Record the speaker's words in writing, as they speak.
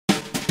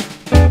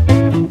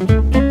Everybody,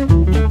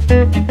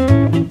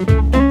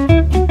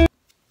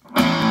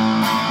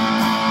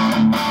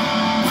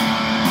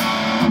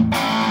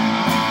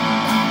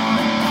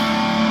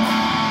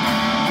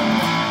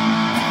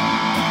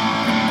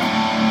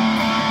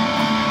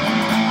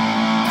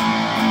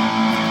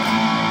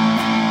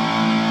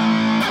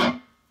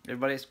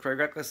 it's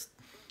Wreckless.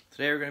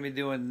 Today we're going to be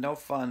doing No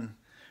Fun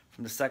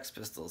from the Sex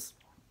Pistols.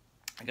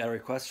 I got a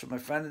request from my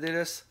friend to do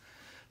this,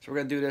 so we're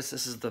going to do this.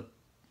 This is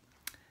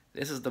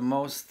the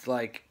most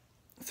like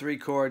 3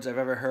 chords I've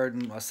ever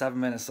heard in a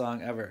 7-minute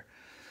song ever.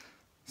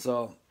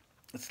 So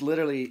it's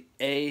literally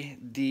A,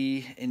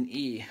 D, and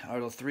E are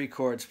the 3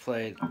 chords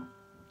played.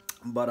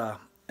 But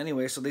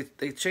anyway, so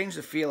they changed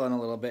the feeling a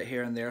little bit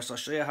here and there. So I'll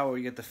show you how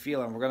we get the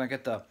feeling. We're gonna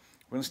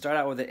start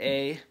out with the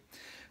A.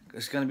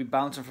 It's going to be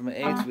bouncing from an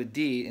A to a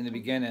D in the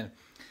beginning.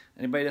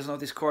 Anybody doesn't know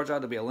what these chords are,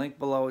 there'll be a link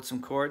below with some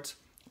chords.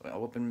 These are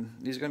going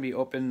to be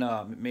open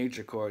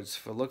major chords.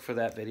 Look for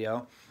that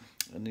video,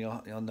 and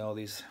you'll know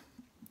these.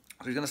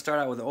 So he's going to start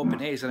out with an open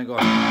A. He's going to go.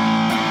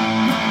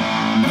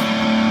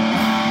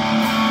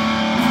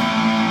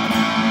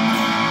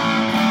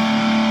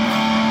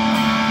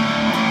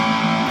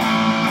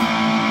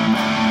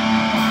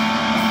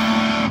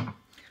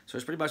 So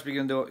it's pretty much going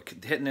to do it,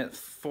 hitting it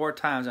 4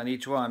 times on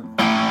each one.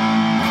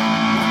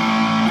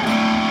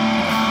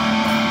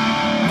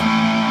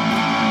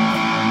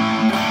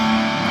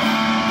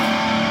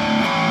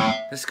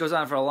 This goes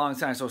on for a long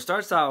time. So it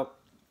starts out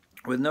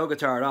with no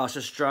guitar at all. It's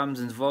just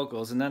drums and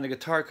vocals. And then the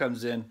guitar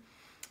comes in.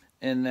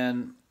 And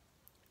then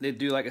they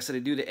do, like I said, they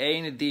do the A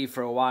and the D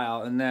for a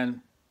while. And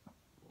then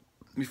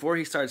before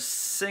he starts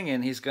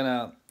singing, he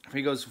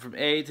goes from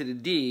A to the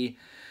D.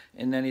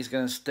 And then he's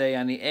going to stay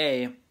on the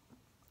A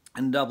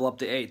and double up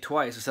the A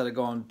twice instead of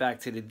going back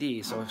to the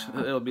D. So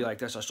it'll be like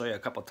this. I'll show you a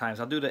couple times.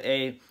 I'll do the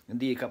A and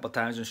D a couple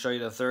times and show you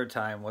the 3rd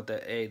time what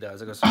the A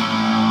does. It goes.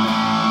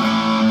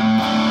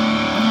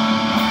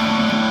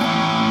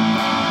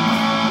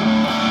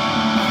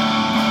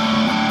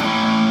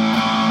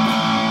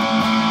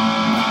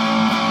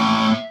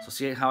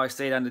 See how I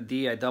stayed on the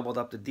D? I doubled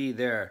up the D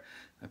there.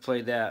 I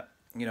played that,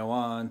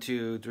 1,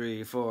 2,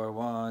 3, 4,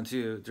 1,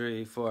 2,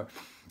 3, 4.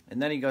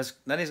 And then he's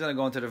gonna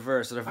go into the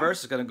verse. So the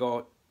verse is gonna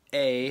go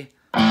A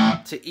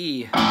to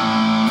E. So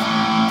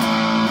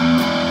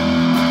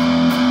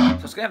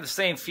it's gonna have the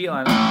same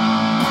feeling.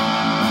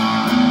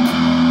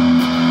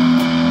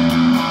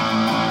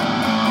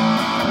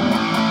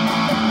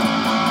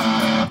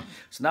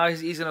 So now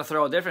he's gonna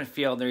throw a different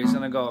feel there. He's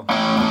gonna go.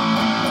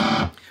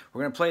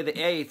 We're going to play the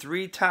A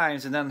 3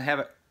 times and then have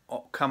it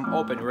come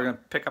open. We're going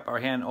to pick up our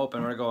hand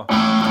open. We're going to go.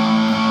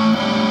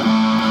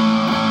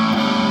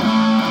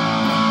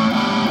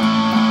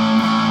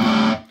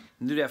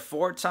 And do that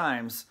 4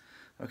 times.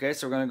 Okay,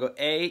 so we're going to go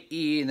A,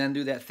 E, and then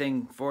do that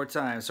thing 4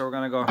 times. So we're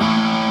going to go.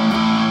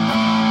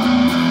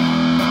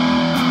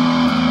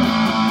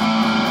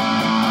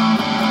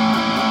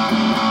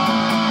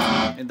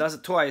 It does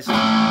it twice.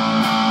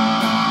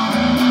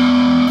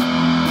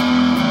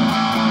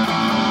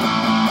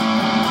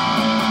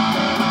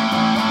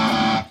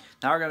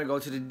 Now we're going to go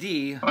to the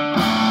D, to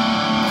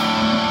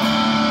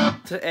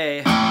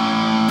A,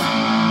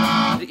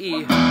 to the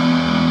E, to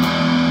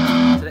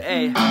the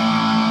A,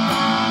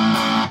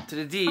 to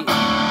the D,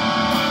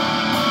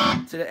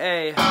 to the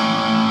A.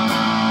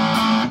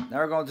 Now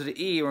we're going to the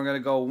E. We're going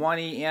to go 1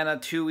 E and a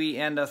 2 E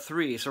and a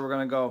 3. So we're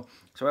going to go.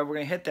 So we're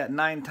going to hit that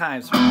 9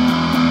 times. And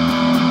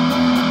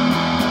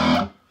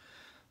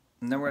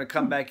then we're going to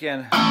come back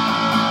in.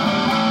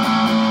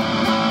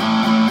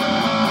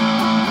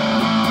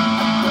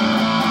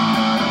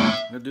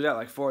 We'll do that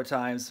like 4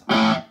 times.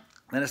 Then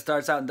it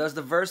starts out and does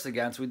the verse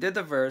again. So we did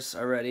the verse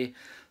already.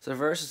 So the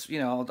verse is,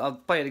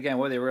 I'll play it again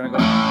with you. We're going to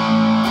go.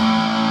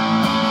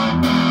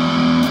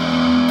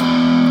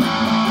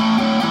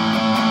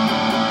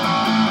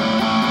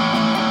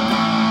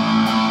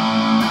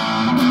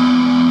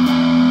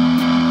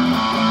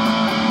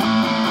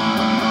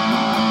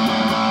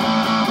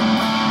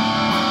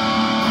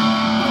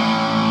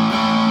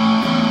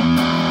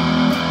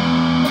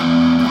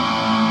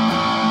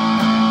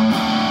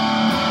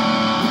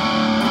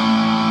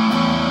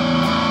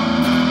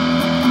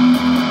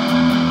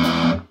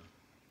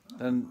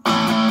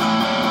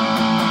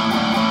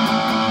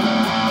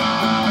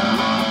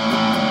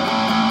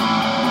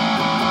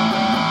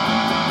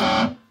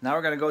 Now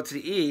we're going to go to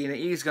the E, and the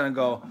E is going to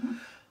go,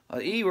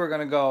 E we're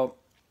going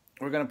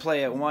to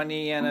play it 1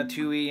 E and a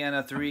 2 E and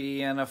a 3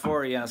 E and a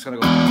 4 E, and it's going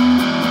to go.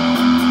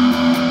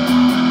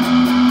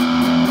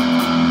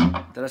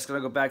 Then it's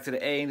going to go back to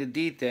the A and the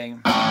D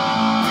thing.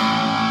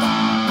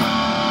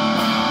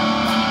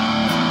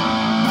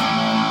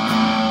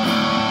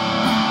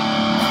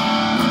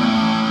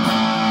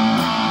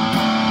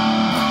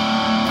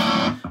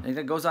 And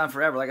it goes on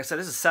forever. Like I said,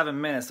 this is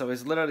 7 minutes, so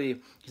he's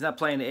not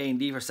playing the A and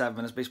D for 7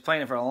 minutes, but he's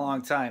playing it for a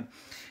long time.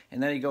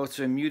 And then he goes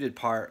to a muted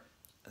part,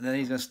 and then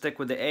he's gonna stick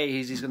with the A.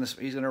 He's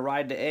gonna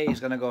ride the A. He's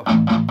gonna go. So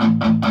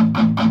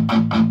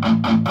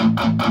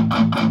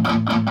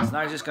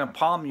now he's just gonna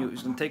palm mute.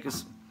 He's gonna take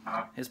his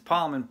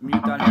palm and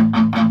mute down here.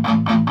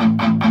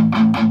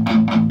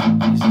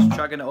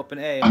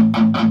 open A.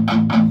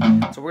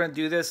 So we're gonna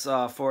do this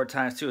 4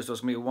 times too. So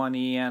it's gonna be 1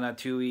 E and a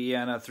 2 E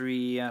and a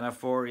 3 E and a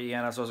 4 E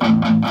and a. So it's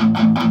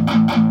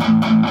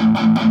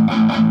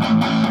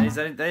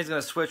then he's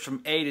gonna switch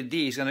from A to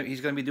D. He's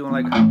gonna be doing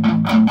like.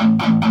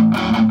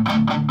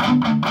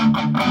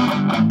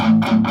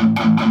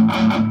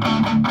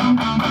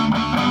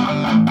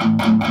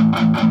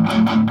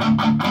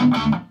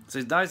 So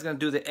now he's gonna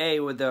do the A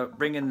with the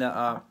bringing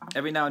the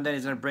every now and then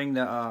he's gonna bring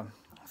the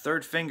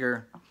 3rd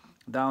finger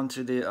down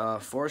to the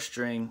 4th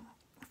string,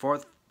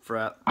 4th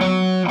fret.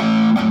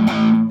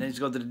 Then he's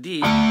go to the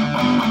D,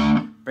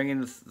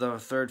 bringing the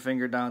 3rd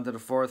finger down to the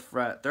 4th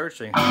fret, 3rd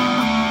string.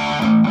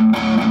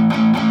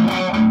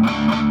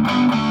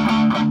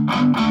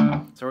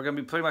 So we're gonna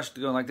be pretty much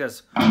going like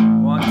this: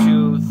 1,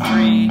 2,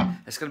 3.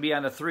 It's gonna be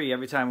on the 3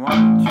 every time.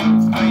 1,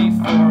 2, 3,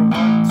 4. 1,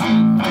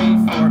 2, 3,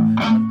 4.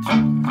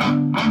 1,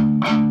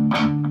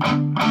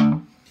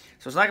 2.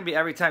 So it's not gonna be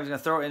every time. He's gonna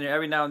throw it in there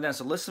every now and then.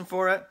 So listen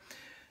for it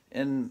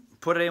and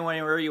put it in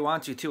whenever you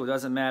want to too. It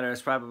doesn't matter.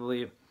 It's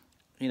probably,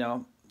 you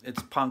know,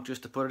 it's punk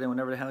just to put it in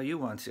whenever the hell you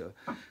want to.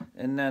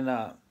 And then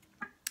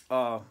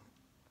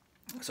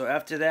so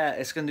after that,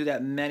 it's gonna do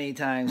that many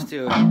times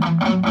too.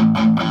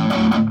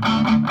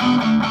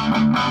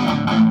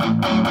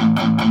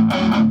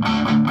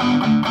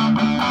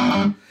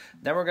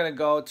 Then we're gonna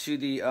go to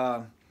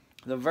the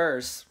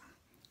verse,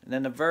 and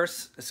then the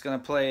verse is gonna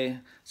play.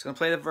 It's gonna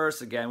play the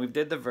verse again. We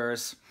did the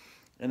verse,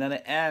 and then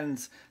it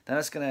ends. Then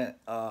it's gonna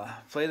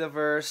play the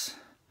verse,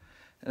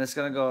 and it's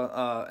gonna go.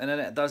 And then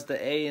it does the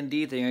A and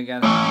D thing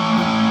again.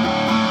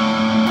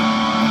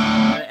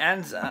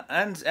 And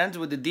it ends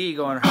with the D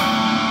going. And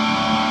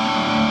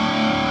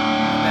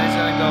then he's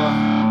gonna go.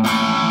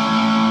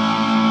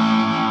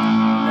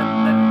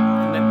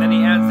 And then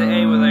he ends the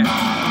A with a.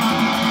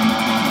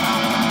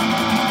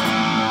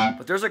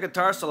 But there's a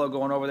guitar solo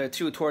going over there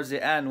too towards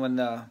the end when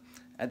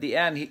at the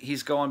end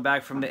he's going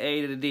back from the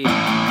A to the D.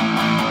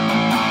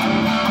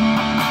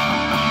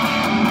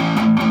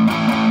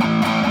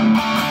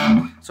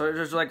 So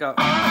there's like a.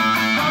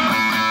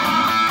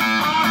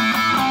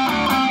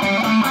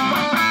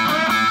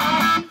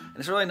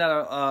 It's really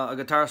not a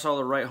guitar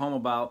solo to write home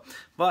about,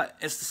 but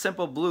it's the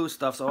simple blues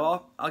stuff.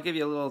 So I'll give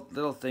you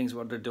little things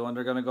what they're doing.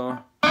 They're gonna go.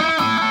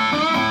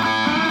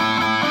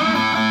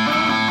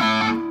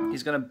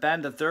 He's gonna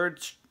bend the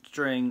 3rd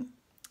string,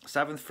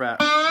 7th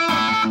fret,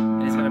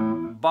 and he's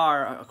gonna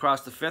bar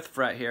across the 5th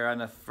fret here on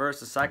the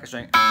 1st and 2nd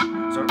string.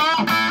 So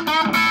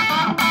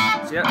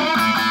see it?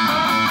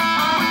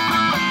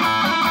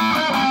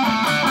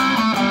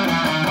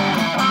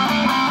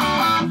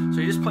 So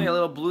you just play a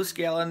little blues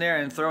scale in there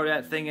and throw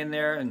that thing in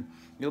there, and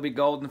you'll be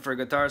golden for a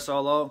guitar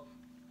solo.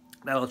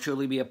 That'll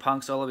truly be a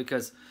punk solo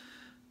because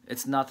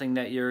it's nothing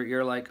that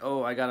you're like,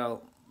 oh, I gotta.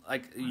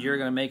 Like you're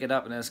gonna make it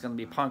up and it's gonna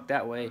be punk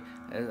that way.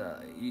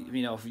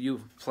 You know, if you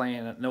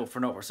playing it note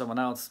for note for someone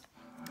else,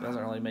 it doesn't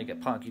really make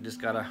it punk. You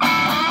just gotta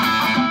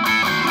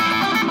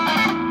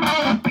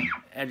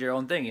add your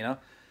own thing, you know.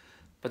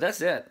 But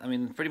that's it. I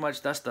mean, pretty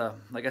much that's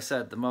like I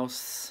said, the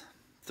most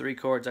 3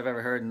 chords I've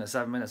ever heard in a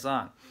 7-minute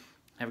song.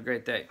 Have a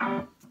great day.